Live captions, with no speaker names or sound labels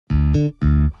Well,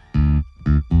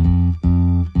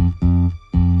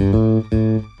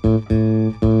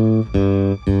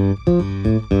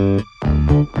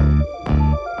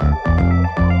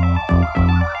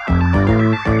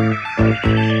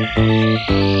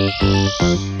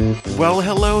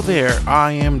 hello there.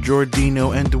 I am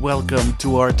Jordino, and welcome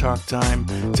to our Talk Time.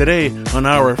 Today, on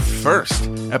our first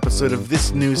episode of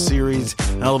this new series,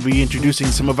 I'll be introducing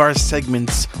some of our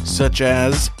segments, such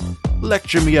as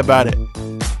Lecture Me About It,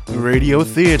 Radio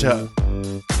Theater,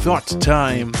 Thought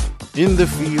Time, In the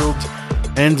Field,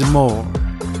 and more.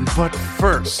 But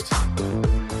first,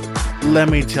 let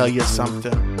me tell you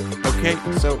something. Okay,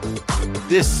 so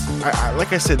this,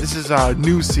 like I said, this is a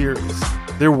new series.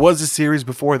 There was a series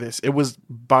before this. It was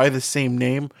by the same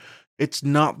name. It's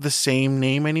not the same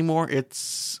name anymore. I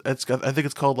think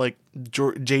it's called like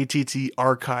JTT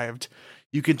Archived.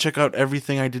 You can check out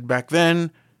everything I did back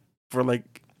then for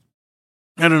like,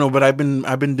 I don't know, but I've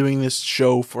been doing this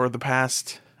show for the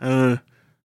past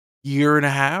year and a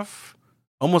half,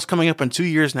 almost coming up on 2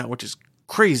 years now, which is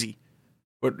crazy.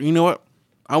 But you know what?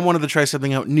 I wanted to try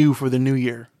something out new for the new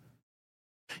year.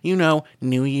 You know,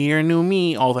 new year, new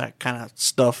me, all that kind of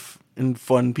stuff and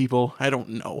fun, people. I don't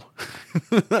know.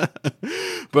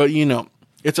 But, you know,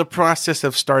 it's a process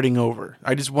of starting over.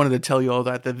 I just wanted to tell you all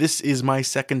that this is my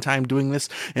second time doing this,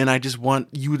 and I just want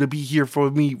you to be here for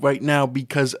me right now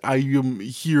because I am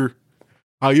here.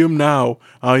 I am now.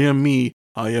 I am me.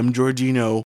 I am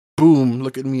Jordino. Boom.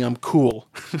 Look at me. I'm cool.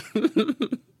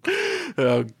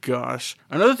 Oh, gosh.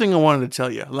 Another thing I wanted to tell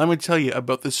you. Let me tell you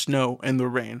about the snow and the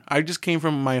rain. I just came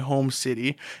from my home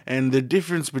city, and the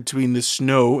difference between the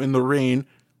snow and the rain,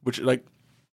 which, like,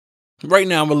 right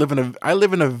now I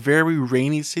live in a very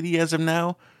rainy city as of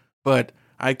now, but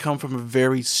I come from a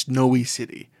very snowy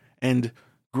city. And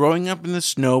growing up in the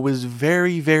snow is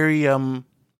very, very,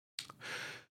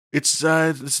 it's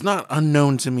not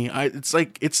unknown to me.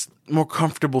 It's more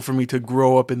comfortable for me to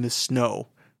grow up in the snow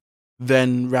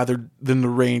rather than the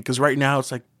rain, because right now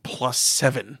it's like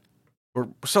 +7 or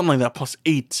something like that,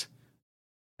 +8,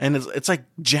 and it's like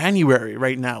January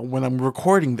right now when I'm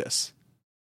recording this,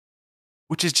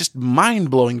 which is just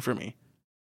mind blowing for me.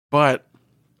 But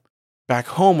back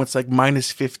home it's like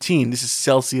 -15. This is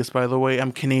Celsius, by the way.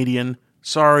 I'm Canadian.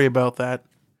 Sorry about that.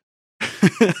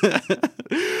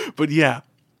 But yeah,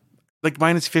 like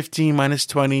 -15,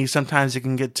 -20. Sometimes it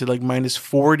can get to like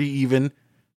 -40 even.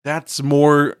 That's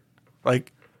more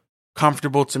like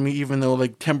comfortable to me, even though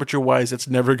like temperature wise it's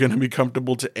never going to be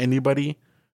comfortable to anybody,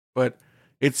 but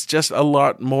it's just a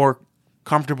lot more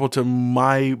comfortable to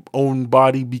my own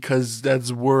body because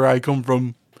that's where I come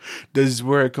from.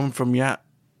 Yeah.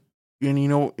 And you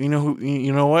know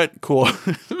what, cool.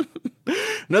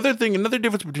 Another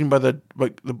difference between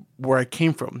where I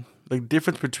came from, like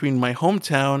difference between my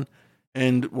hometown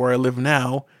and where I live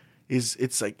now is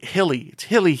it's like hilly. It's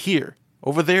hilly here.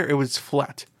 Over there it was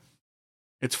flat.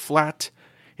 It's flat,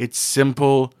 it's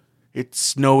simple, it's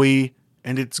snowy,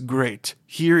 and it's great.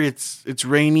 Here it's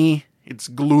rainy, it's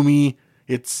gloomy,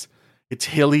 it's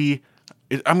hilly.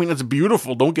 It's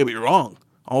beautiful, don't get me wrong.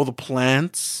 All the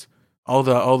plants, all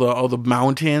the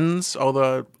mountains, all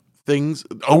the things,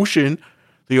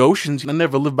 the oceans. I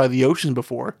never lived by the ocean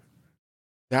before.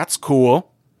 That's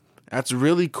cool. That's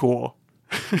really cool.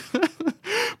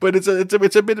 But it's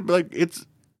a bit like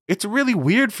it's really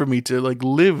weird for me to like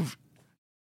live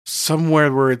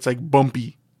somewhere where it's like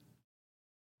bumpy.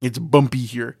 It's bumpy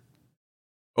here.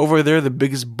 Over there, the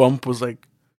biggest bump was like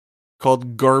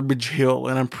called Garbage Hill,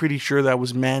 and I'm pretty sure that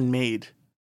was man-made.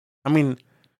 I mean,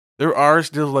 there are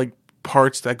still like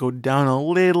parts that go down a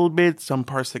little bit, some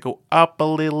parts that go up a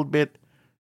little bit.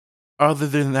 Other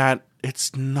than that,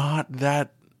 it's not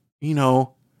that, not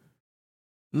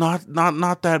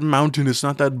that mountainous,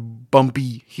 not that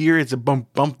bumpy. Here, it's a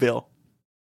bumpville.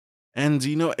 And,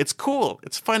 it's cool.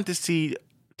 It's fun to see.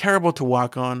 Terrible to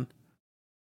walk on.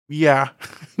 Yeah.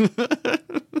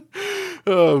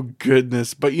 Oh,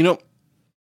 goodness. But,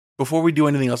 before we do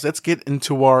anything else, let's get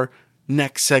into our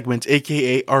next segment,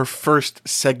 a.k.a. our first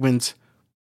segment,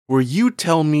 where you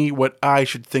tell me what I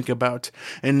should think about.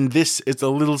 And this is a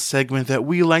little segment that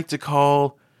we like to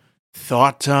call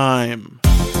Thought Time.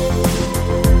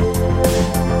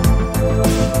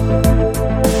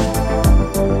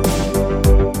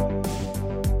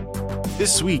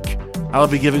 This week, I'll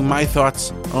be giving my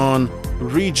thoughts on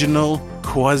regional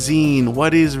cuisine.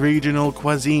 What is regional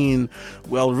cuisine?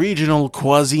 Well, regional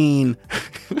cuisine.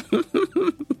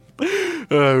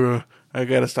 I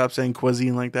gotta stop saying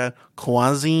cuisine like that.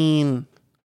 Cuisine.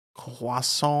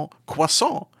 Croissant.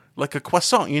 Like a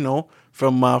croissant,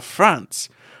 from France.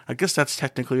 I guess that's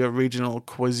technically a regional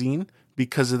cuisine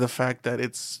because of the fact that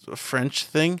it's a French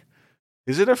thing.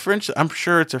 Is it a French? I'm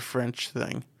sure it's a French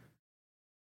thing,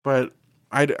 but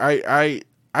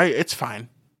it's fine.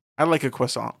 I like a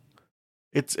croissant.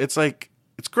 It's like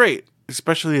it's great,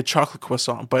 especially a chocolate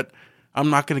croissant. But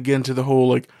I'm not gonna get into the whole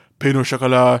like pain au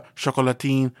chocolat,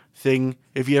 chocolatine thing.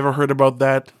 If you ever heard about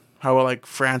that, how like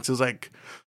France is like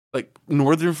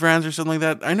northern France or something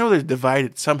like that. I know they're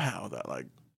divided somehow. That like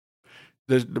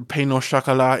the pain au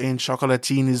chocolat and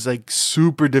chocolatine is like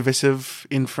super divisive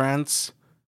in France.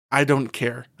 I don't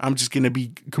care. I'm just gonna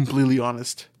be completely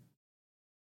honest.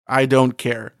 I don't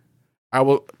care. I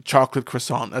will chocolate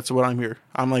croissant. That's what I'm here.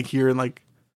 I'm like here in like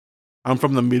I'm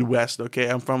from the Midwest. Okay,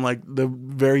 I'm from like the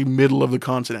very middle of the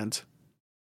continent,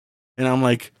 and I'm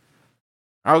like,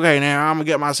 okay, now I'm gonna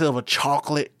get myself a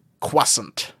chocolate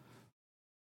croissant.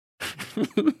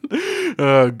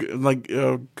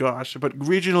 Oh gosh, but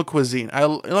regional cuisine,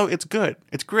 it's good.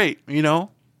 It's great.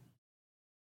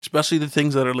 Especially the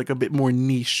things that are like a bit more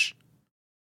niche.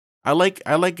 I like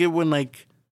it when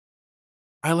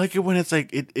it's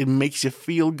like it makes you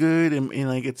feel good and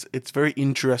like it's very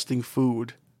interesting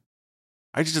food.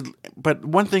 But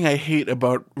one thing I hate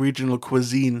about regional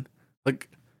cuisine, like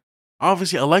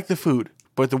obviously I like the food,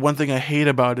 but the one thing I hate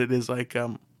about it is like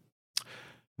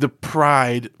the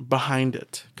pride behind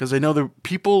it. Because I know they're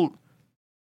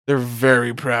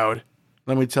very proud.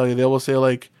 Let me tell you, they will say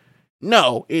like,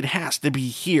 no, it has to be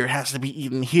here. It has to be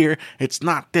eaten here. It's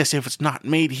not this if it's not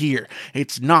made here.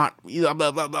 It's not blah,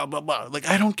 blah, blah, blah, blah, blah. Like,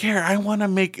 I don't care. If I want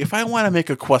to make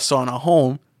a croissant at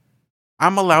home,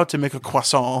 I'm allowed to make a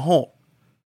croissant at home.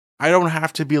 I don't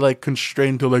have to be like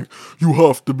constrained to like, you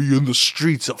have to be in the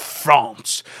streets of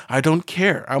France. I don't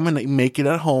care. I'm going to make it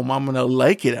at home. I'm going to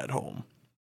like it at home.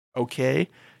 Okay?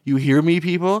 You hear me,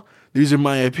 people? These are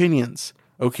my opinions.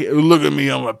 Okay? Look at me.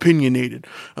 I'm opinionated.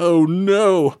 Oh,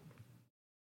 no.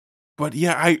 But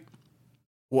yeah,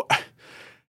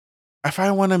 if I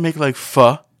want to make like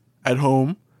pho at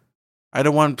home, I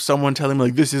don't want someone telling me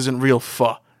like this isn't real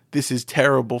pho. This is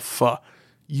terrible pho.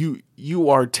 You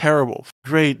are terrible.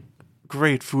 Great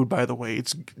food, by the way.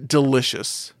 It's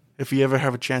delicious. If you ever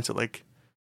have a chance at like,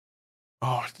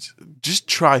 just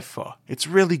try pho. It's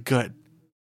really good.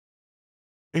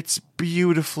 It's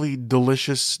beautifully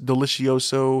delicious,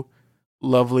 delicioso,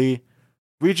 lovely.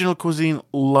 Regional cuisine,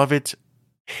 love it.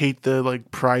 Hate the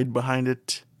like pride behind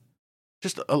it.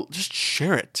 Just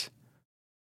share it.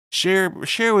 Share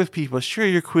with people. Share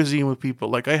your cuisine with people.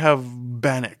 Like I have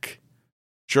bannock.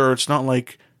 Sure, it's not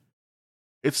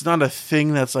a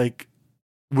thing that's like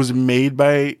was made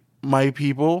by my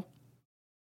people.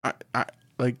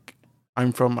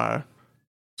 I'm from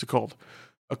what's it called?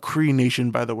 A Cree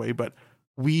nation, by the way, but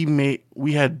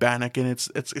we had bannock, and it's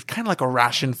kind of like a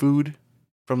ration food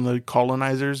from the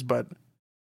colonizers, but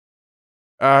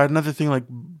another thing like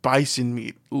bison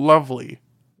meat, lovely.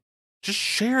 Just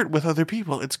share it with other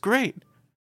people. It's great.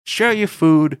 Share your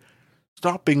food.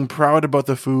 Stop being proud about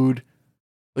the food.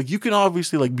 Like you can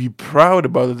obviously like be proud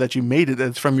about it that you made it, that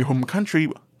it's from your home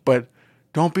country, but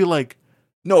don't be like,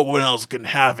 no one else can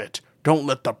have it. Don't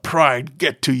let the pride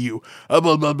get to you.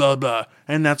 Blah, blah, blah, blah.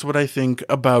 And that's what I think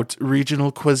about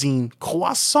regional cuisine.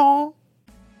 Croissant.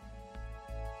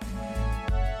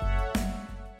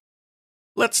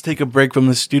 Let's take a break from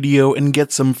the studio and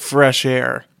get some fresh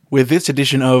air with this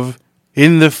edition of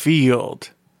In the Field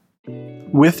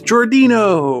with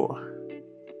Jordino.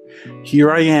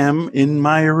 Here I am in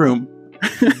my room.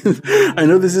 I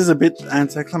know this is a bit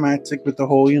anticlimactic with the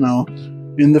whole,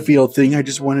 in the field thing. I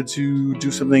just wanted to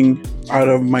do something out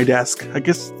of my desk. I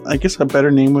guess a better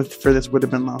name for this would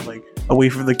have been like away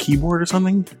from the keyboard or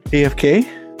something. AFK.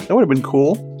 That would have been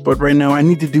cool. But right now I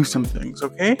need to do some things,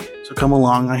 okay? So come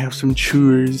along. I have some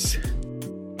chores.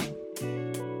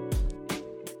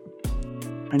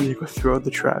 I need to go throw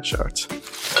the trash out.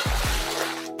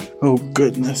 Oh,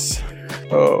 goodness.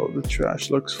 Oh, the trash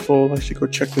looks full. I should go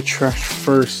check the trash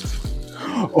first.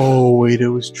 Oh, wait, it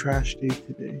was trash day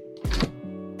today.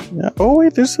 Yeah. Oh,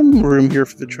 wait, there's some room here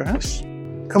for the trash.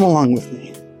 Come along with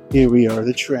me. Here we are,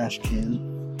 the trash can.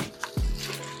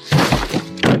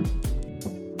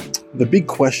 The big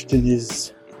question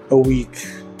is, a week?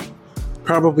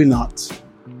 Probably not.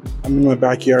 I'm in my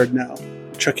backyard now,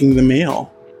 checking the mail.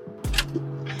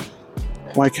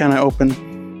 Why can't I open?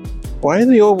 Why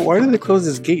do they close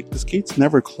this gate? This gate's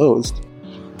never closed.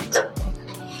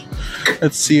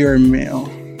 Let's see our mail.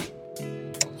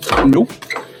 Nope.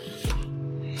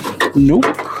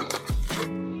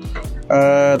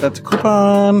 That's a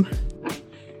coupon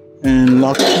and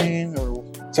lock chain or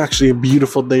It's actually a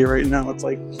beautiful day right now. It's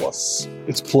like plus.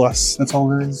 It's plus. That's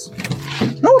all it is.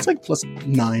 No, it's like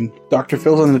 +9. Dr.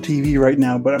 Phil's on the TV right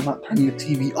now, but I'm not turning the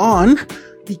TV on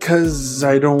because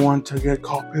I don't want to get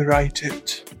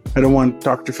copyrighted. I don't want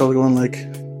Dr. Phil going like,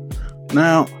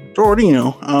 now,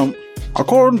 Jordino,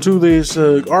 according to this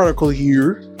article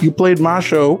here, you played my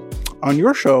show on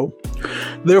your show.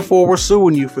 Therefore, we're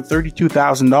suing you for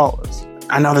 $32,000.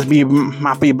 I know this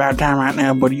might be a bad time right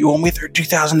now, but you owe me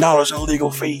 $32,000 in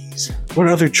legal fees. What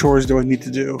other chores do I need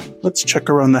to do? Let's check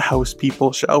around the house,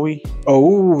 people, shall we?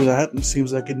 Oh, that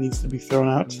seems like it needs to be thrown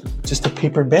out. Just a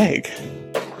paper bag.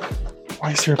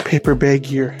 Why is there a paper bag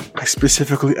here? I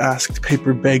specifically asked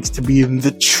paper bags to be in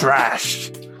the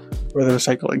trash. Or the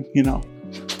recycling, you know.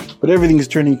 But everything is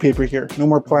turning paper here. No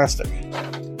more plastic.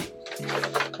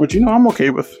 Which, you know, I'm okay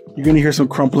with. You're going to hear some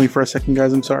crumpling for a second,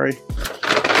 guys. I'm sorry.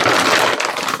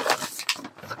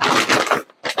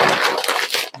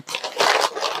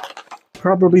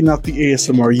 Probably not the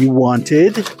ASMR you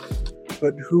wanted,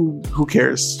 but who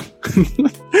cares?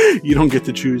 You don't get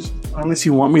to choose. Unless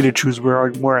you want me to choose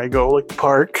where I go, like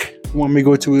park. You want me to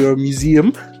go to a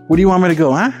museum? Where do you want me to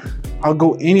go, huh? I'll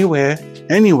go anywhere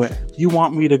you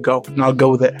want me to go, and I'll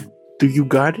go there. Do you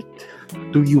got it?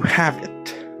 Do you have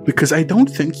it? Because I don't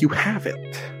think you have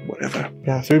it. Whatever.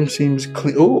 Bathroom seems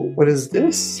clean. Oh, what is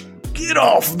this? Get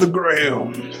off the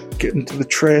ground. Get into the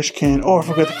trash can. Oh, I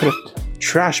forgot to put a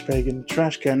trash bag in the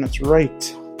trash can. That's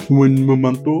right. One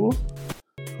momento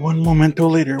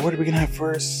later. What are we gonna have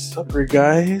for our supper,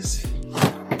 guys?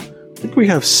 I think we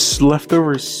have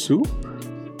leftover soup.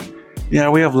 Yeah,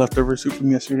 we have leftover soup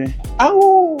from yesterday.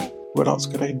 Ow! What else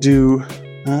could I do?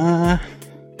 Not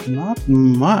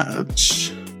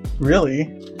much. Really?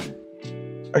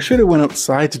 I should have went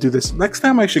outside to do this. Next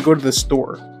time I should go to the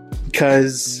store.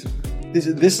 Because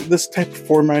this type of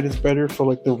format is better for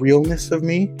like the realness of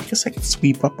me. I guess I can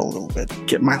sweep up a little bit.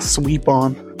 Get my sweep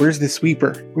on. Where's the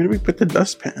sweeper? Where do we put the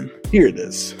dustpan? Here it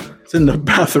is. It's in the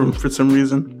bathroom for some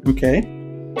reason. Okay.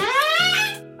 I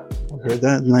heard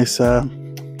that. Nice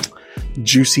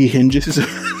juicy hinges.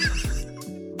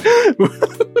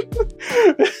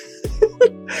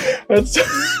 That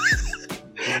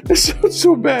sounds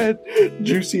so bad.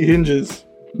 Juicy hinges.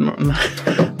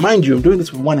 Mind you, I'm doing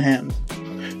this with one hand.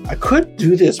 I could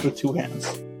do this with two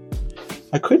hands.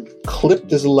 I could clip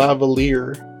this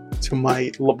lavalier to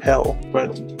my lapel,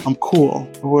 but I'm cool.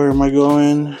 Where am I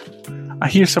going? I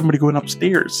hear somebody going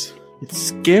upstairs. It's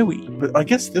scary, but I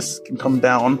guess this can come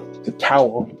down. The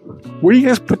towel. Where do you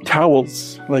guys put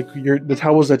towels? Like the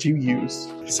towels that you use?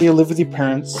 Say you live with your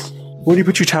parents. Where do you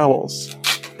put your towels?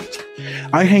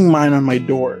 I hang mine on my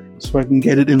door so I can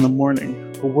get it in the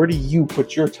morning. But where do you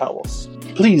put your towels?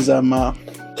 Please,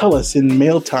 tell us in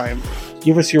mail time.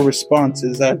 Give us your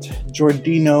responses at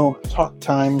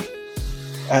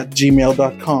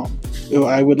jordinotalktime@gmail.com.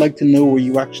 I would like to know where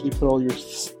you actually put all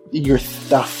your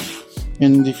stuff.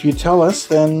 And if you tell us,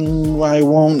 then I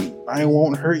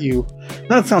won't hurt you.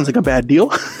 That sounds like a bad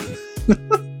deal.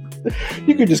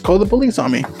 You could just call the police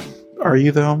on me. Are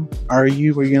you though? Are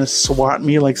you gonna swat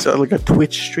me like a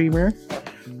Twitch streamer?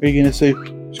 Are you gonna say,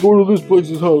 let's go to this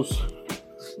place's house,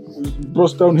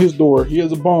 bust down his door, he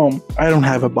has a bomb? I don't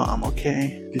have a bomb,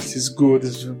 okay? This is good.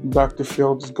 This is Dr.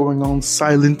 Phil just going on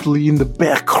silently in the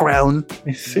background.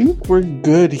 I think we're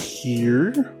good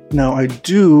here. Now, I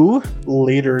do,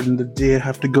 later in the day,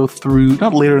 have to go through,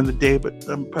 not later in the day, but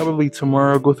probably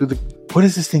tomorrow, go through what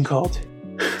is this thing called?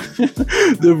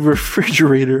 The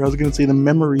refrigerator. I was going to say the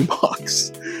memory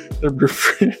box. The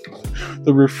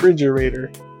refrigerator.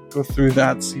 Go through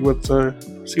that, see what's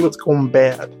going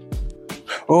bad.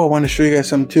 Oh, I want to show you guys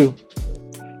something too.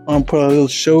 I want to put a little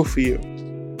show for you.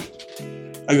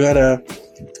 I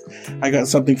got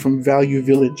something from Value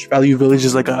Village. Value Village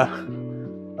is like a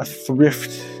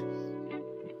thrift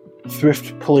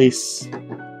place,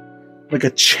 like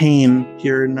a chain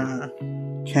here in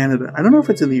Canada. I don't know if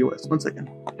it's in the US. One second.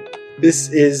 This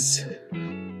is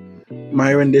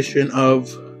my rendition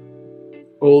of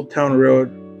Old Town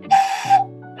Road.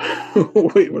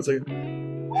 Wait 1 second.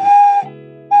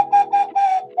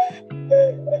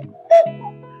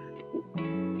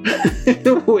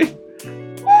 Wait.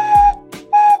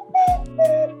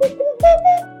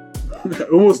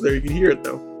 Almost there. You can hear it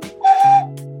though.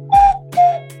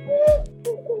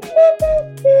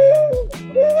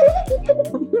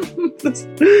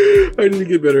 I need to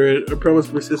get better at it. I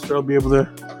promised my sister I'll be able to.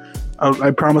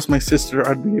 I promised my sister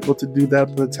I'd be able to do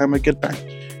that by the time I get back.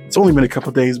 It's only been a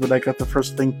couple days, but I got the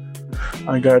first thing.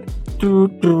 I got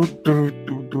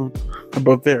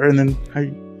about there, and then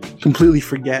I completely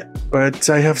forget. But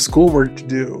I have schoolwork to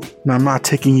do, and I'm not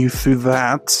taking you through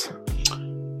that.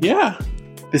 Yeah,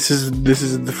 This is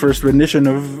the first rendition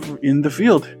of In the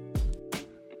Field.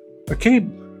 Okay,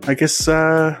 I guess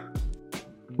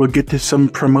we'll get to some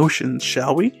promotions,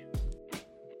 shall we?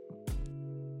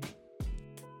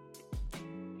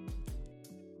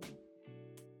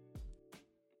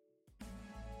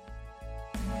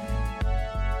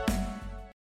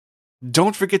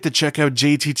 Don't forget to check out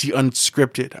JTT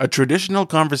Unscripted, a traditional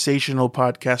conversational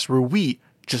podcast where we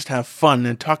just have fun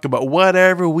and talk about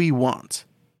whatever we want.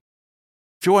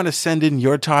 If you want to send in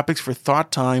your topics for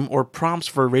thought time or prompts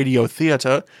for radio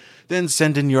theater, then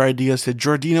send in your ideas to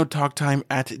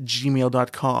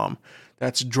jordinotalktime@gmail.com.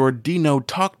 That's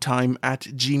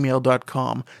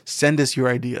jordinotalktime@gmail.com. Send us your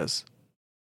ideas.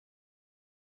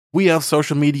 We have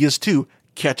social medias too.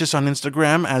 Catch us on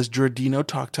Instagram as Jordino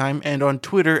Talktime and on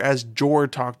Twitter as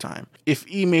Jord Talktime. If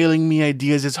emailing me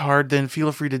ideas is hard, then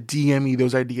feel free to DM me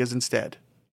those ideas instead.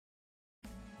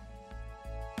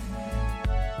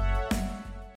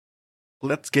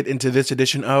 Let's get into this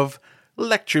edition of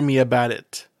Lecture Me About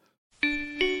It.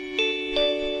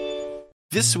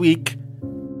 This week,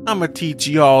 I'm going to teach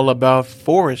y'all about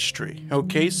forestry.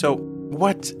 Okay, so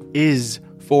what is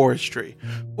forestry?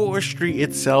 Forestry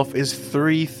itself is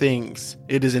three things.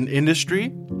 It is an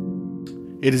industry,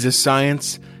 it is a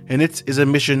science, and it is a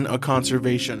mission of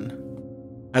conservation.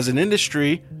 As an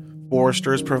industry,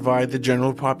 foresters provide the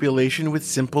general population with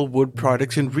simple wood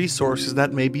products and resources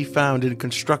that may be found in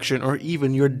construction or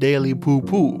even your daily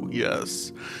poo-poo,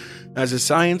 yes. As a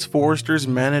science, foresters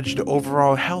manage the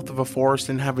overall health of a forest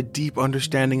and have a deep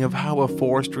understanding of how a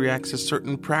forest reacts to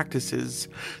certain practices,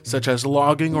 such as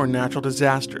logging or natural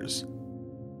disasters.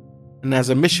 And as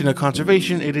a mission of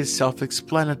conservation, it is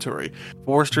self-explanatory.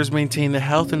 Foresters maintain the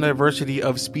health and diversity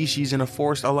of species in a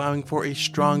forest, allowing for a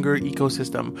stronger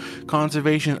ecosystem.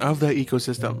 Conservation of the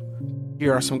ecosystem.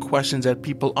 Here are some questions that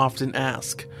people often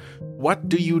ask. What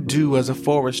do you do as a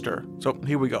forester? So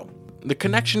here we go. The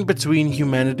connection between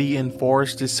humanity and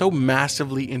forest is so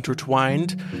massively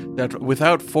intertwined that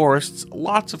without forests,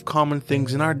 lots of common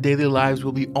things in our daily lives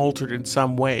will be altered in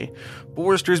some way.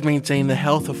 Foresters maintain the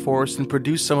health of forests and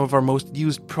produce some of our most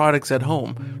used products at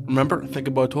home. Remember, think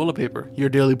about toilet paper, your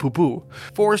daily poo-poo.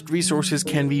 Forest resources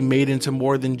can be made into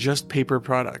more than just paper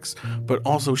products, but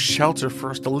also shelter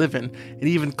for us to live in, and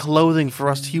even clothing for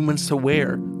us humans to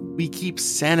wear. We keep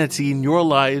sanity in your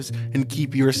lives and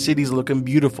keep your cities looking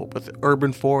beautiful with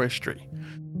urban forestry.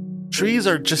 Trees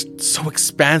are just so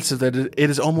expansive that it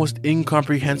is almost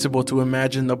incomprehensible to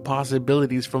imagine the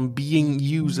possibilities, from being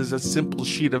used as a simple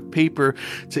sheet of paper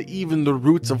to even the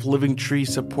roots of living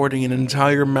trees supporting an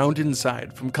entire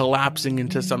mountainside from collapsing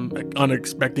into some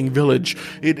unexpected village.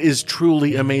 It is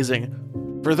truly amazing.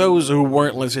 For those who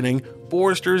weren't listening,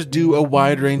 foresters do a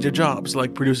wide range of jobs,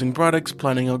 like producing products,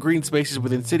 planning out green spaces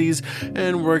within cities,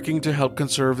 and working to help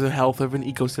conserve the health of an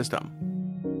ecosystem.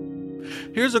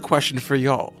 Here's a question for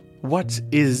y'all. What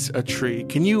is a tree?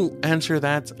 Can you answer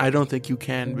that? I don't think you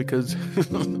can, because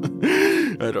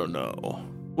I don't know.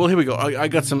 Well, here we go. I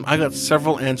got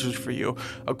several answers for you.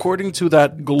 According to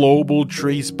that global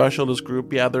tree specialist group,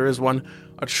 there is one.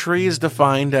 A tree is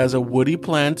defined as a woody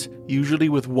plant, usually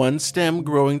with one stem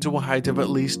growing to a height of at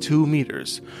least 2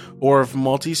 meters, or if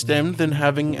multi-stemmed, then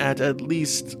having at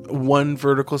least one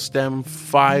vertical stem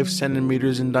 5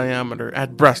 centimeters in diameter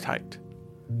at breast height.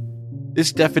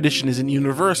 This definition isn't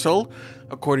universal.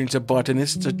 According to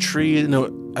botanists, a tree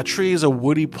is a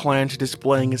woody plant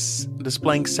displaying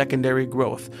secondary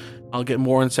growth. I'll get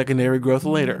more on secondary growth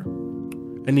later.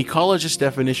 An ecologist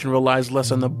definition relies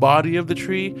less on the body of the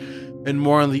tree and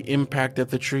more on the impact that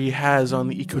the tree has on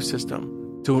the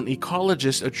ecosystem. To an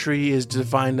ecologist, a tree is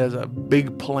defined as a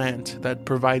big plant that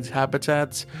provides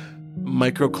habitats,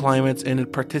 microclimates, and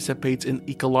it participates in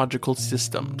ecological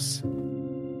systems.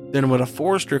 Then what a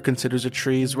forester considers a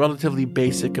tree is relatively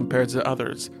basic compared to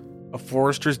others. A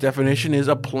forester's definition is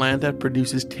a plant that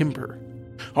produces timber.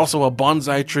 Also, a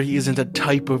bonsai tree isn't a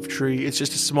type of tree, it's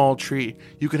just a small tree.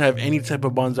 You can have any type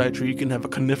of bonsai tree. You can have a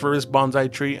coniferous bonsai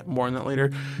tree, more on that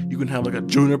later. You can have like a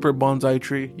juniper bonsai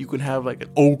tree. You can have like an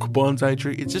oak bonsai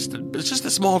tree. It's just a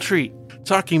small tree.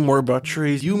 Talking more about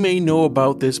trees, you may know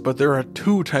about this, but there are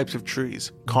 2 types of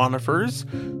trees. Conifers,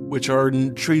 which are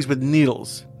trees with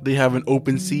needles. They have an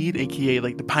open seed, aka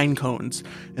like the pine cones,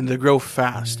 and they grow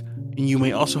fast. And you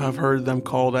may also have heard them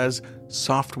called as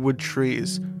softwood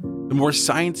trees. The more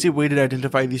sciencey way to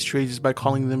identify these trees is by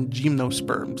calling them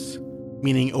gymnosperms,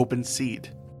 meaning open seed.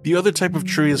 The other type of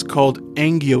tree is called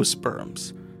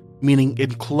angiosperms, meaning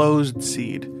enclosed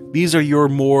seed. These are your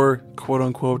more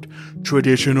quote-unquote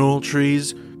traditional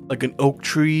trees, like an oak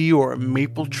tree or a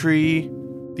maple tree.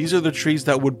 These are the trees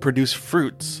that would produce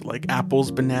fruits, like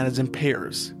apples, bananas, and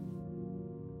pears.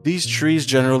 These trees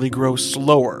generally grow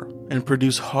slower and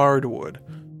produce hardwood.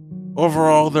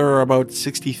 Overall, there are about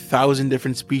 60,000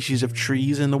 different species of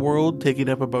trees in the world, taking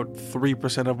up about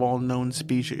 3% of all known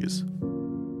species.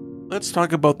 Let's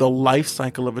talk about the life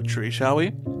cycle of a tree, shall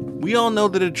we? We all know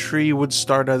that a tree would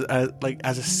start as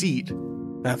a seed.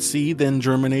 That seed then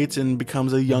germinates and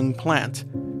becomes a young plant.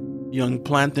 Young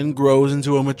plant then grows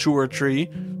into a mature tree,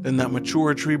 then that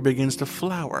mature tree begins to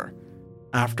flower.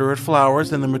 After it flowers,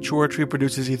 then the mature tree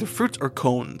produces either fruits or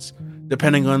cones,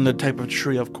 depending on the type of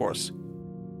tree, of course.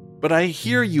 But I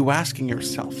hear you asking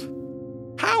yourself,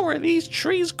 how are these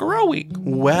trees growing?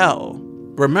 Well,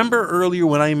 remember earlier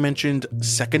when I mentioned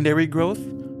secondary growth?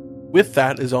 With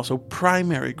that is also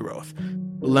primary growth.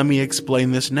 Let me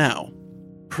explain this now.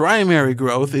 Primary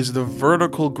growth is the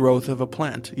vertical growth of a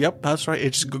plant. Yep, that's right,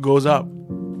 it just goes up.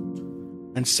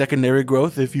 And secondary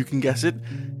growth, if you can guess it,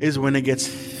 is when it gets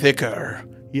thicker.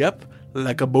 Yep,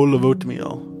 like a bowl of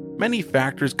oatmeal. Many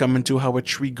factors come into how a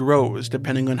tree grows,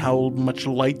 depending on how much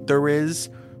light there is,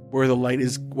 where the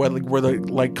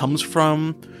light comes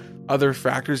from. Other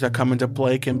factors that come into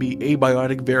play can be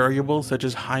abiotic variables such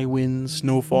as high winds,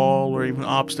 snowfall, or even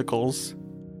obstacles.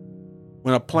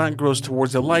 When a plant grows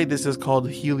towards the light, this is called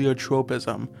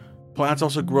heliotropism. Plants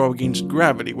also grow against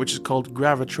gravity, which is called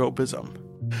gravitropism.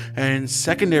 And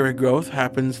secondary growth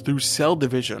happens through cell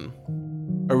division,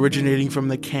 originating from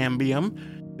the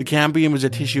cambium. The cambium is a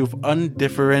tissue of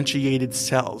undifferentiated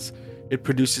cells. It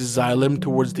produces xylem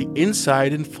towards the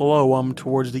inside and phloem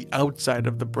towards the outside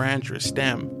of the branch or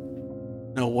stem.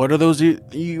 Now, what are those? You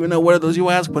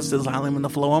ask? What's the xylem and the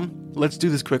phloem? Let's do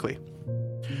this quickly.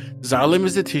 Xylem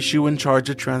is the tissue in charge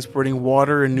of transporting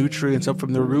water and nutrients up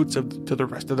from the roots to the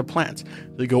rest of the plant.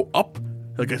 They go up,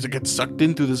 like as it gets sucked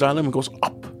in through the xylem, it goes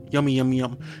up. Yummy, yummy,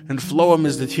 yum. And phloem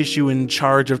is the tissue in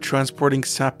charge of transporting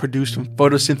sap produced from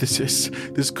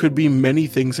photosynthesis. This could be many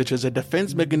things, such as a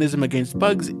defense mechanism against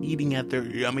bugs eating at their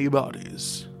yummy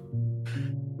bodies.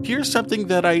 Here's something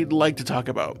that I'd like to talk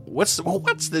about. What's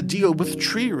the deal with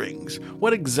tree rings?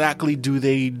 What exactly do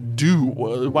they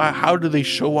do? How do they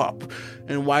show up?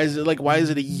 And why is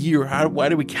it a year? Why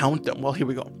do we count them? Well, here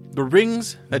we go. The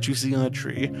rings that you see on a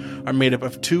tree are made up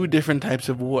of two different types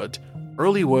of wood.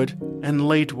 Early wood and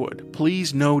late wood.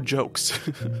 Please, no jokes.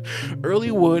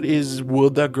 Early wood is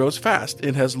wood that grows fast.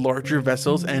 It has larger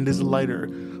vessels and is lighter.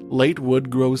 Late wood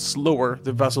grows slower.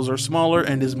 The vessels are smaller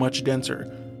and is much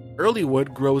denser. Early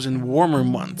wood grows in warmer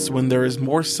months when there is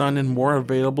more sun and more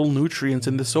available nutrients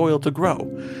in the soil to grow.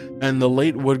 And the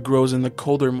late wood grows in the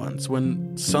colder months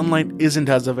when sunlight isn't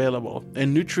as available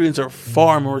and nutrients are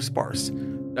far more sparse.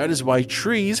 That is why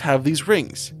trees have these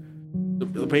rings.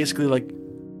 Basically,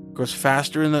 goes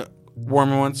faster in the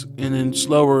warmer months and then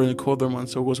slower in the colder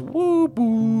months. So it goes woo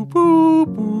boo boo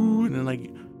boo, and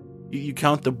then you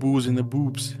count the boos and the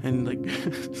boobs and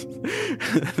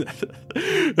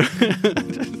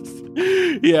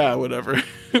yeah, whatever.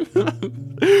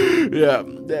 Yeah,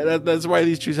 that's why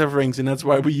these trees have rings, and that's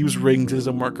why we use rings as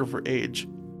a marker for age.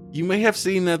 You may have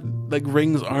seen that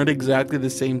rings aren't exactly the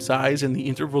same size and the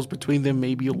intervals between them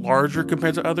may be larger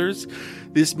compared to others.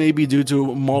 This may be due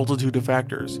to a multitude of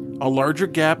factors. A larger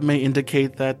gap may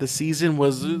indicate that the season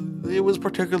was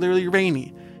particularly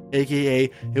rainy, aka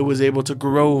it was able to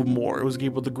grow more, it was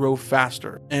able to grow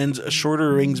faster. And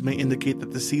shorter rings may indicate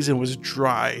that the season was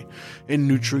dry and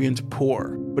nutrient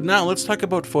poor. But now let's talk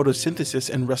about photosynthesis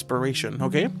and respiration,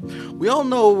 okay? We all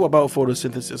know about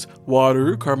photosynthesis.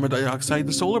 Water, carbon dioxide,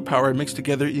 and solar power mixed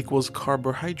together equals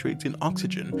carbohydrates and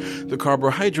oxygen. The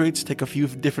carbohydrates take a few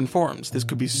different forms. This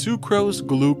could be sucrose,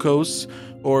 glucose,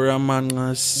 or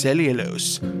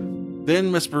cellulose.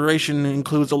 Then respiration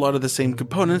includes a lot of the same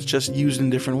components, just used in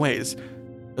different ways.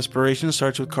 Respiration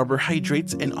starts with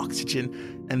carbohydrates and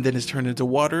oxygen, and then is turned into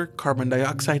water, carbon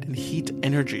dioxide, and heat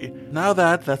energy. Now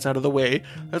that that's out of the way,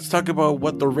 let's talk about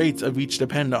what the rates of each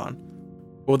depend on.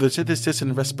 Photosynthesis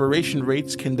and respiration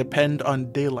rates can depend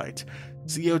on daylight.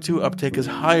 CO2 uptake is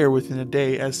higher within a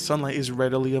day as sunlight is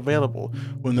readily available.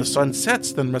 When the sun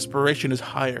sets, then respiration is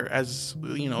higher as,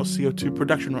 CO2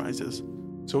 production rises.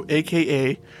 So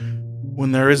aka,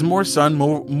 when there is more sun,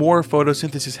 more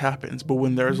photosynthesis happens, but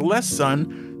when there is less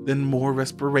sun, then more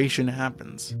respiration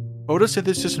happens.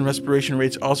 Photosynthesis and respiration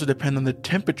rates also depend on the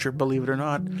temperature, believe it or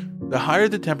not. The higher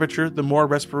the temperature, the more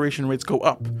respiration rates go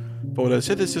up.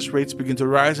 Photosynthesis rates begin to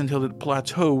rise until it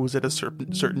plateaus at a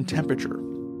certain temperature.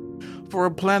 For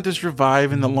a plant to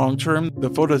survive in the long term,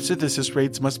 the photosynthesis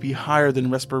rates must be higher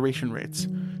than respiration rates.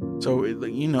 So,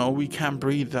 we can't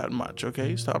breathe that much,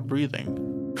 okay? Stop breathing.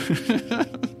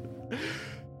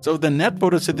 So the net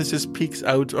photosynthesis peaks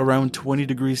out around 20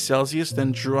 degrees Celsius,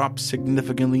 then drops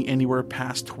significantly anywhere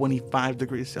past 25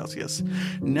 degrees Celsius.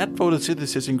 Net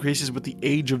photosynthesis increases with the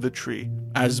age of the tree.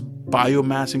 As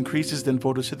biomass increases, then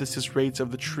photosynthesis rates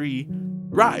of the tree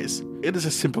rise. It is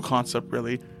a simple concept,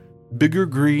 really. Bigger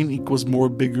green equals more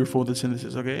bigger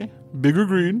photosynthesis, okay? Bigger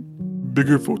green,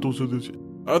 bigger photosynthesis.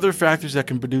 Other factors that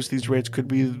can produce these rates could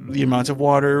be the amount of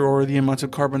water or the amount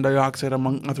of carbon dioxide,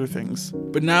 among other things.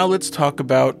 But now let's talk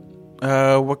about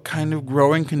what kind of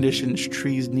growing conditions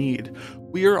trees need.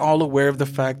 We are all aware of the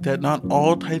fact that not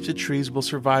all types of trees will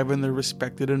survive in their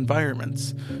respected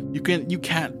environments. You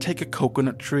can't take a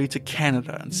coconut tree to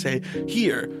Canada and say,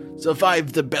 "Here,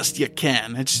 survive the best you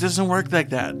can." It just doesn't work like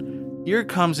that. Here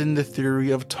comes in the theory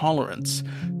of tolerance.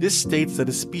 This states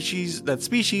that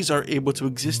species are able to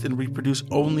exist and reproduce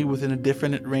only within a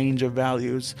definite range of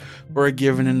values for a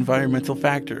given environmental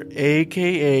factor,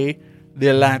 aka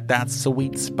they lack that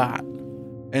sweet spot.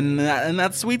 And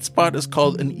that sweet spot is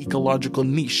called an ecological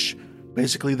niche.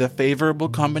 Basically, the favorable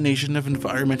combination of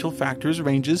environmental factors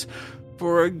ranges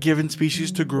for a given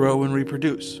species to grow and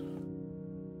reproduce.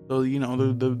 So,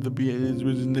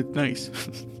 isn't it nice?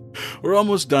 We're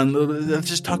almost done. Let's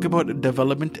just talk about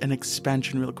development and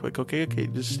expansion real quick, okay? Okay,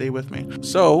 just stay with me.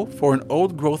 So, for an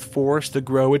old-growth forest to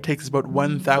grow, it takes about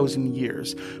 1,000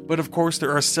 years. But of course,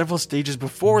 there are several stages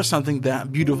before something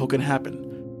that beautiful can happen.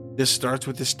 This starts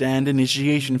with the stand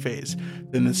initiation phase,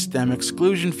 then the stem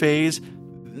exclusion phase,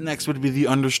 next would be the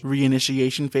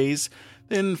reinitiation phase,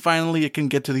 then finally it can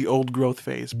get to the old growth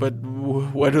phase. But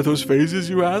what are those phases,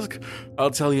 you ask?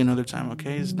 I'll tell you another time,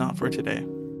 okay? It's not for today.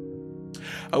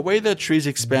 A way that trees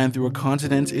expand through a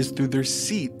continent is through their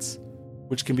seeds,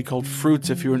 which can be called fruits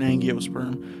if you're an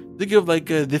angiosperm. Think of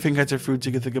different kinds of fruits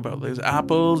you can think about. There's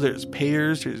apples, there's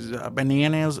pears, there's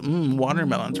bananas,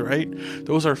 watermelons, right?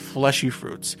 Those are fleshy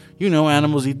fruits.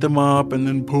 Animals eat them up and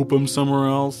then poop them somewhere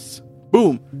else.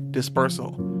 Boom,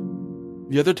 dispersal.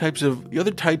 The other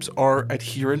types are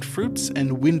adherent fruits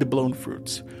and wind-blown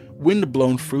fruits.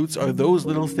 Wind-blown fruits are those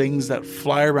little things that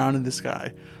fly around in the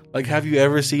sky. Like, have you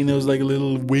ever seen those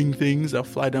little wing things that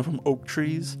fly down from oak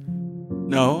trees?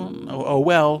 No? Oh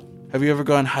well. Have you ever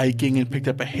gone hiking and picked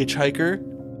up a hitchhiker?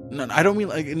 No, I don't mean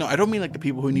the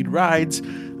people who need rides.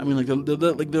 I mean the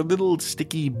little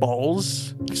sticky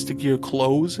balls stick to your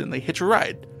clothes and they hitch a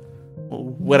ride. Well,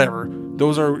 whatever.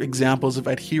 Those are examples of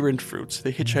adherent fruits,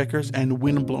 the hitchhikers, and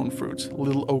wind-blown fruits,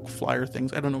 little oak flyer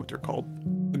things. I don't know what they're called.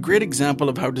 A great example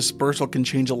of how dispersal can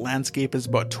change a landscape is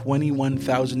about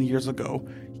 21,000 years ago,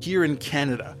 here in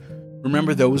Canada.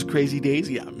 Remember those crazy days?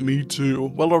 Yeah, me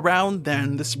too. Well, around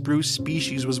then, the spruce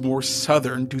species was more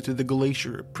southern due to the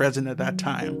glacier present at that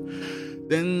time.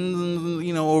 Then,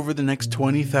 over the next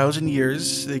 20,000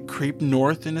 years, they creep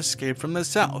north and escape from the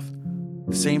south.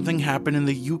 The same thing happened in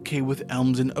the UK with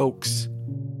elms and oaks.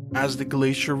 As the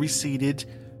glacier receded,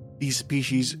 these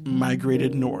species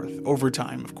migrated north, over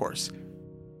time, of course.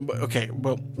 Okay,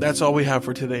 well, that's all we have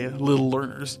for today, little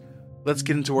learners. Let's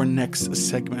get into our next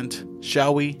segment,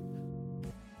 shall we?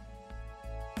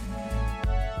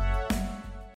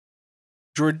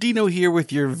 Jordino here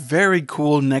with your very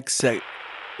cool next segment.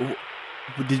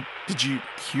 Did you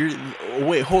hear? Oh,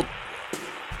 wait, hold.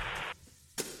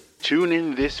 Tune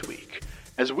in this week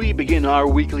as we begin our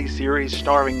weekly series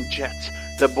starring Jet,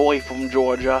 the boy from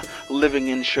Georgia living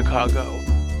in Chicago,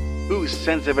 whose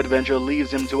sense of adventure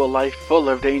leads him to a life full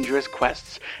of dangerous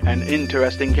quests and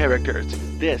interesting characters.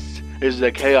 This is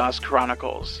the Chaos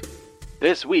Chronicles.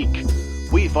 This week,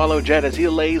 we follow Jet as he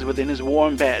lays within his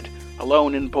warm bed,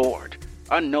 alone and bored,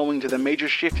 unknowing to the major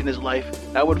shift in his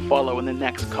life that would follow in the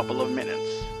next couple of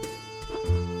minutes.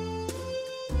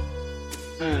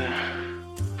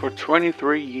 For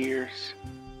 23 years,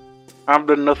 I've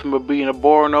done nothing but being a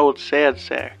boring old sad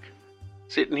sack,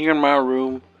 sitting here in my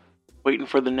room, waiting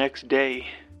for the next day.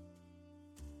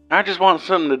 I just want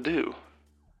something to do,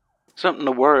 something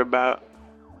to worry about.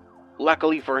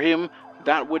 Luckily for him,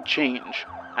 that would change,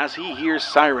 as he hears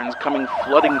sirens coming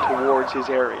flooding towards his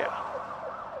area.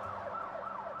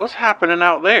 What's happening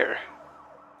out there?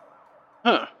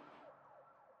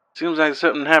 Seems like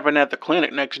something happened at the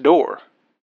clinic next door.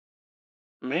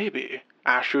 Maybe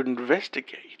I should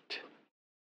investigate.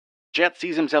 Jet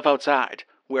sees himself outside,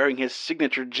 wearing his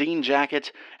signature jean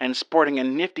jacket and sporting a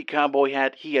nifty cowboy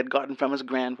hat he had gotten from his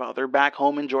grandfather back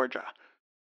home in Georgia.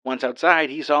 Once outside,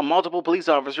 he saw multiple police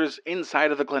officers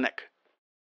inside of the clinic.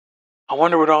 I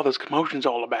wonder what all this commotion's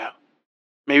all about.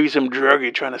 Maybe some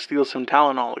druggie trying to steal some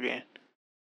Tylenol again.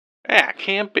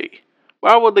 Can't be.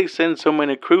 Why would they send so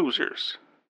many cruisers?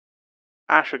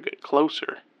 I should get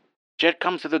closer. Jet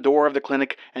comes to the door of the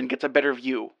clinic and gets a better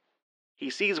view. He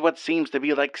sees what seems to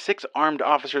be like 6 armed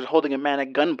officers holding a man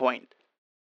at gunpoint.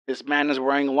 This man is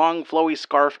wearing a long, flowy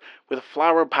scarf with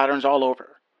flower patterns all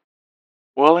over.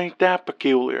 Well, ain't that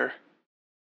peculiar?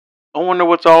 I wonder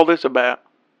what's all this about.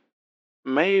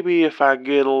 Maybe if I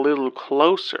get a little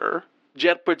closer.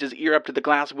 Jet puts his ear up to the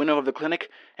glass window of the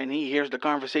clinic, and he hears the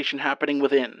conversation happening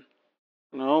within.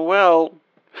 Oh, well.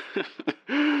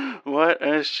 What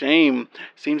a shame.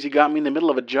 Seems you got me in the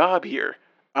middle of a job here.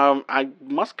 I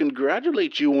must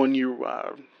congratulate you on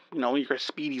your, your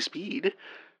speedy speed.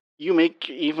 You make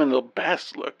even the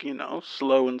best look,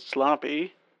 slow and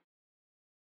sloppy.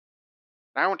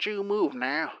 Don't you move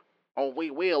now, or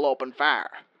we will open fire.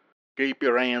 Keep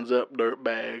your hands up,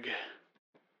 dirtbag.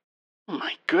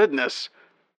 My goodness.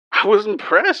 I was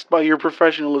impressed by your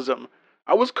professionalism.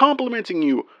 I was complimenting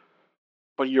you.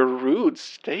 But your rude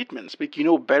statements make you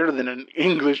no better than an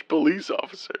English police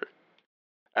officer.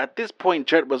 At this point,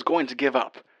 Jet was going to give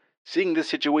up, seeing this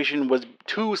situation was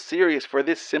too serious for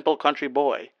this simple country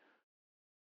boy.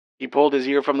 He pulled his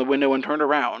ear from the window and turned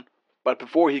around, but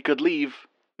before he could leave...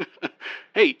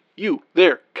 Hey, you,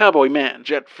 there, cowboy man.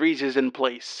 Jet freezes in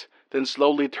place, then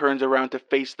slowly turns around to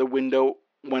face the window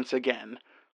once again,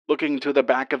 looking to the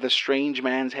back of the strange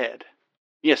man's head.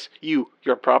 Yes,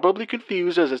 you're probably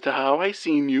confused as to how I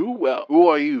seen you. Well, who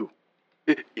are you?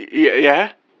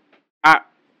 Yeah?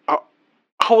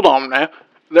 Hold on now.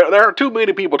 There are too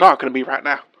many people talking to me right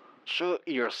now. Shut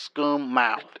your scum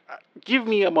mouth. Give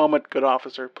me a moment, good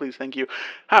officer, please, thank you.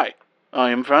 Hi, I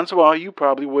am Francois. You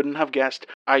probably wouldn't have guessed.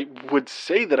 I would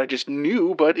say that I just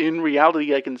knew, but in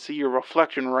reality I can see your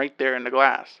reflection right there in the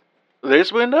glass.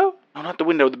 This window? No, not the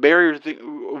window, the barrier thing,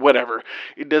 whatever.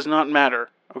 It does not matter,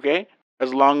 okay?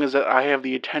 As long as I have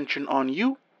the attention on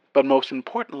you, but most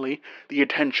importantly, the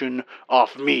attention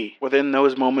off me. Within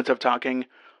those moments of talking,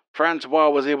 Francois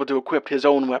was able to equip his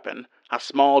own weapon, a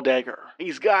small dagger.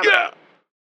 He's got it!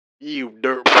 You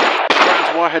dirtbag.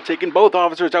 Francois had taken both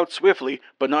officers out swiftly,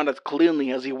 but not as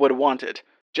cleanly as he would have wanted.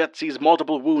 Jet sees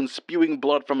multiple wounds spewing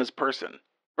blood from his person.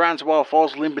 Francois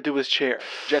falls limp into his chair.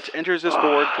 Jet enters the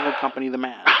store to accompany the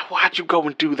man. Why'd you go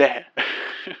and do that?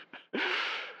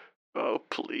 Oh,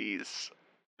 please.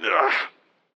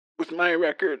 With my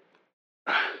record,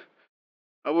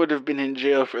 I would have been in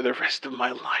jail for the rest of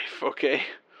my life, okay?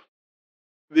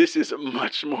 This is a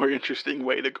much more interesting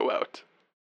way to go out.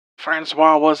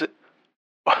 Francois, was it?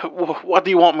 What do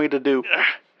you want me to do?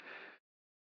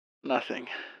 Nothing.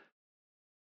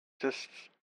 Just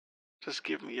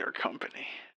give me your company.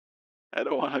 I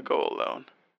don't want to go alone.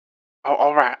 Oh,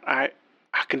 all right, I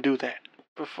can do that.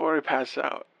 Before I pass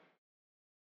out,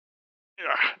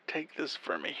 take this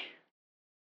for me.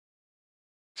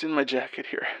 It's in my jacket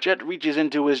here. Jet reaches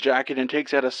into his jacket and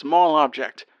takes out a small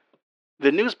object.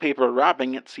 The newspaper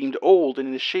wrapping it seemed old,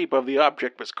 and the shape of the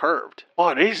object was curved.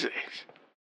 What is it?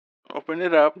 Open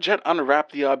it up. Jet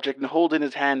unwrapped the object and held in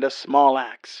his hand a small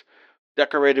axe,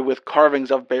 decorated with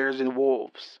carvings of bears and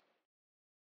wolves.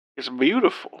 It's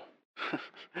beautiful.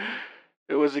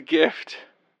 It was a gift.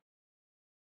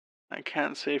 I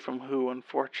can't say from who,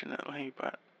 unfortunately,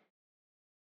 but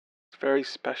it's very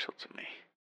special to me.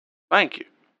 Thank you.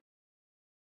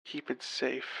 Keep it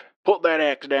safe. Put that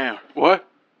axe down. What?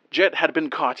 Jet had been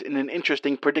caught in an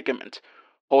interesting predicament,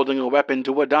 holding a weapon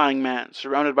to a dying man,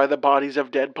 surrounded by the bodies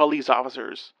of dead police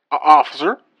officers.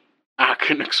 Officer? I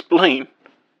can explain.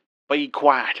 Be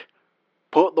quiet.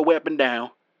 Put the weapon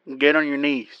down and get on your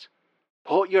knees.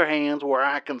 Put your hands where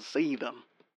I can see them.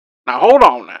 Now hold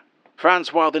on now.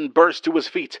 Francois then burst to his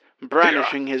feet,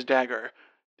 brandishing his dagger.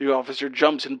 The officer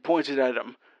jumps and points it at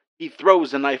him. He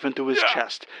throws the knife into his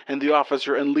chest, and the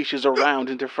officer unleashes a round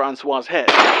into Francois' head.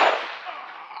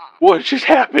 What just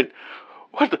happened?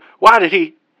 What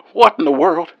in the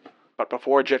world? But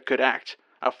before Jet could act,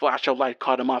 a flash of light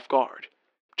caught him off guard.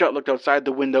 Jet looked outside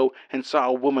the window and saw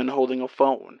a woman holding a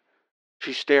phone.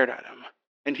 She stared at him,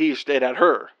 and he stared at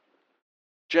her.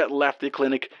 Jet left the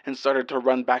clinic and started to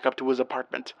run back up to his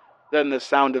apartment. Then the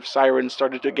sound of sirens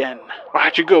started again.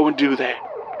 Why'd you go and do that?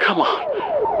 Come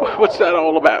on. What's that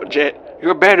all about, Jet?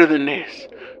 You're better than this.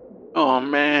 Oh,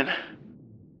 man.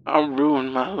 I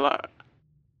ruined my life.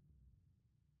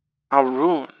 I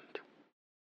ruined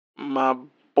my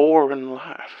boring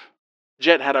life.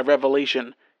 Jet had a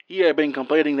revelation. He had been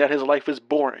complaining that his life is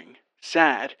boring,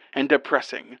 sad, and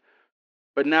depressing.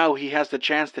 But now he has the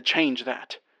chance to change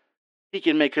that. He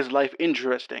can make his life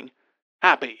interesting,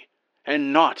 happy,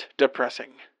 and not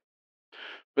depressing.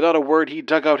 Without a word, he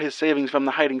dug out his savings from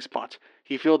the hiding spot.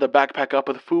 He filled the backpack up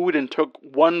with food and took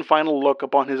one final look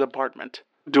upon his apartment.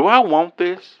 Do I want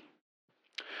this?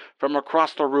 From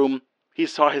across the room, he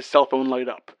saw his cell phone light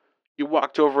up. He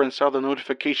walked over and saw the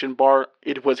notification bar.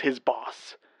 It was his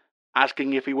boss,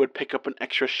 asking if he would pick up an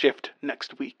extra shift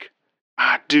next week.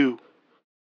 "I do."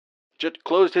 Jet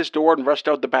closed his door and rushed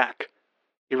out the back.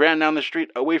 He ran down the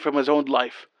street away from his own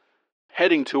life,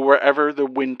 heading to wherever the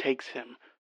wind takes him.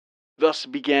 Thus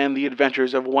began the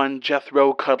adventures of one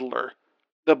Jethro Cuddler,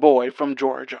 the boy from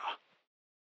Georgia.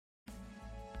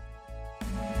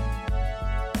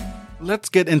 Let's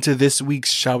get into this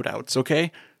week's shoutouts,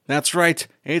 okay? That's right,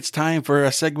 it's time for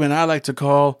a segment I like to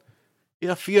call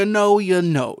If You Know, You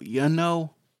Know, You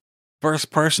Know. First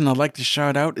person I'd like to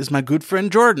shout out is my good friend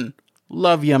Jordan.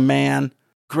 Love ya, man.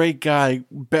 Great guy,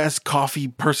 best coffee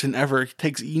person ever.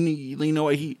 You know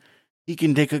what, he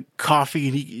can take a coffee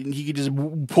and he can just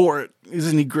pour it.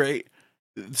 Isn't he great?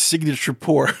 Signature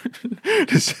pour.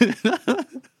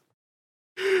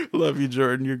 Love you,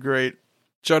 Jordan. You're great.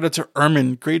 Shout out to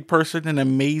Ermin. Great person and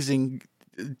amazing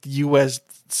U.S.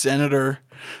 Senator.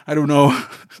 I don't know.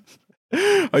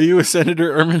 Are you a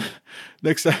senator, Ermin?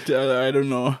 Next time, I don't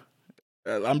know.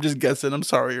 I'm just guessing. I'm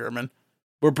sorry, Ermin.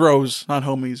 We're bros, not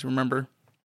homies, remember?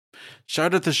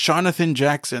 Shout out to Jonathan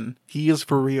Jackson. He is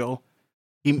for real.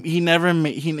 He never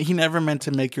meant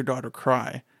to make your daughter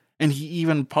cry, and he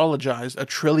even apologized 1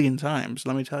 trillion times.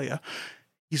 Let me tell you,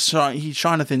 he's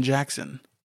Jonathan Jackson.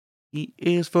 He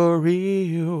is for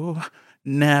real.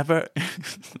 Never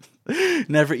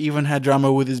even had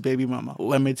drama with his baby mama.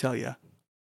 Let me tell you.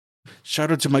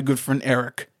 Shout out to my good friend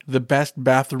Eric, the best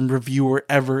bathroom reviewer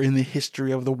ever in the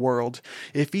history of the world.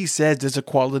 If he says it's a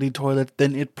quality toilet,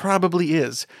 then it probably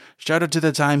is. Shout out to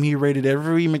the time he rated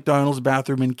every McDonald's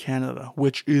bathroom in Canada,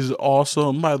 which is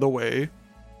awesome, by the way.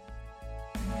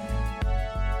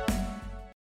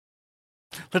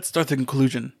 Let's start the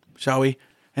conclusion, shall we?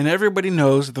 And everybody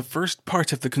knows the first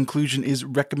part of the conclusion is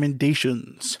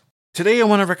recommendations. Today I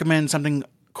want to recommend something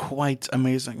quite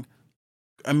amazing.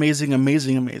 Amazing.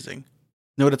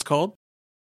 Know what it's called?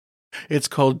 It's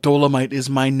called Dolomite Is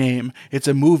My Name. It's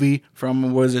a movie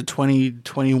from, was it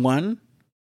 2021?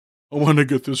 I want to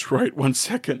get this right. 1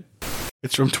 second.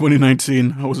 It's from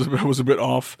 2019. I was a bit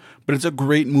off, but it's a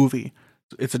great movie.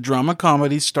 It's a drama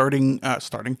comedy starring. It's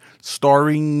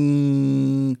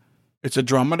a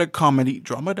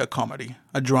dramedy.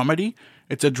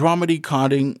 It's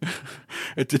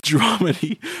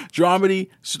a dramedy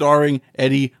starring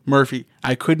Eddie Murphy.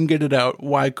 I couldn't get it out.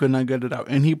 Why couldn't I get it out?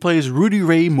 And he plays Rudy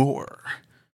Ray Moore.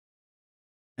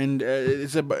 And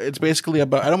it's basically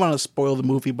about, I don't want to spoil the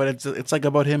movie, but it's like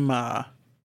about him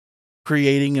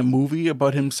creating a movie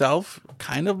about himself,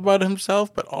 kind of about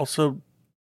himself, but also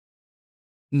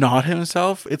not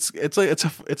himself. It's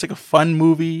like a fun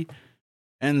movie,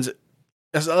 and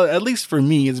at least for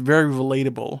me, it's very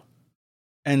relatable.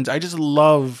 And I just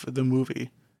love the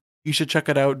movie. You should check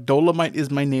it out. Dolomite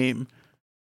Is My Name.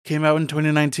 Came out in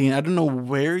 2019. I don't know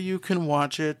where you can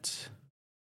watch it.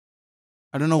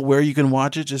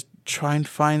 Just try and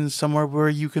find somewhere where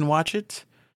you can watch it.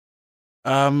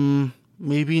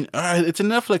 Maybe it's a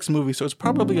Netflix movie, so it's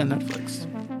probably on Netflix.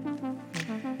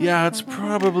 Yeah, it's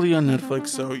probably on Netflix,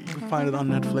 so you can find it on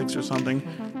Netflix or something.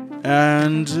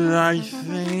 And I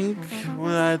think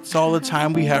that's all the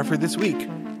time we have for this week.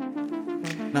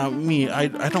 Now,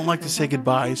 I don't like to say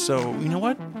goodbye, so you know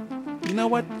what?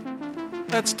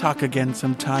 Let's talk again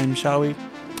sometime, shall we?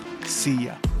 See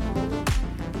ya.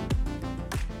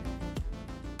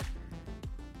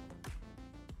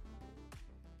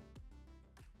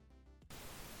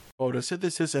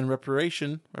 Photosynthesis and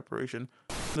reparation.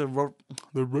 The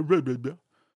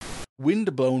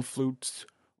windblown flutes.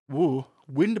 Whoa,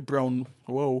 windblown.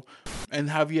 Whoa. And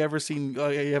have you ever seen?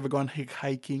 You ever gone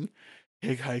hiking?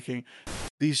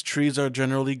 These trees are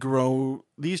generally grow.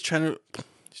 China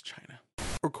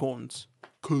or cones.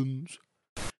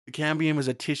 The cambium is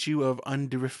a tissue of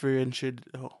undifferentiated.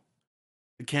 The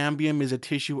cambium is a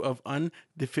tissue of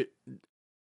undifferentiated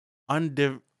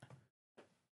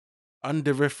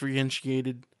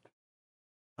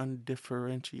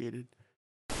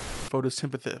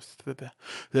photosynthesis.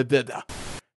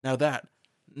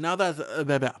 Now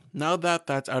that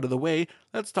that's out of the way,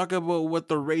 let's talk about what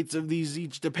the rates of these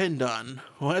each depend on.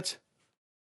 What?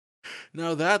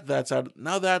 Now that's out.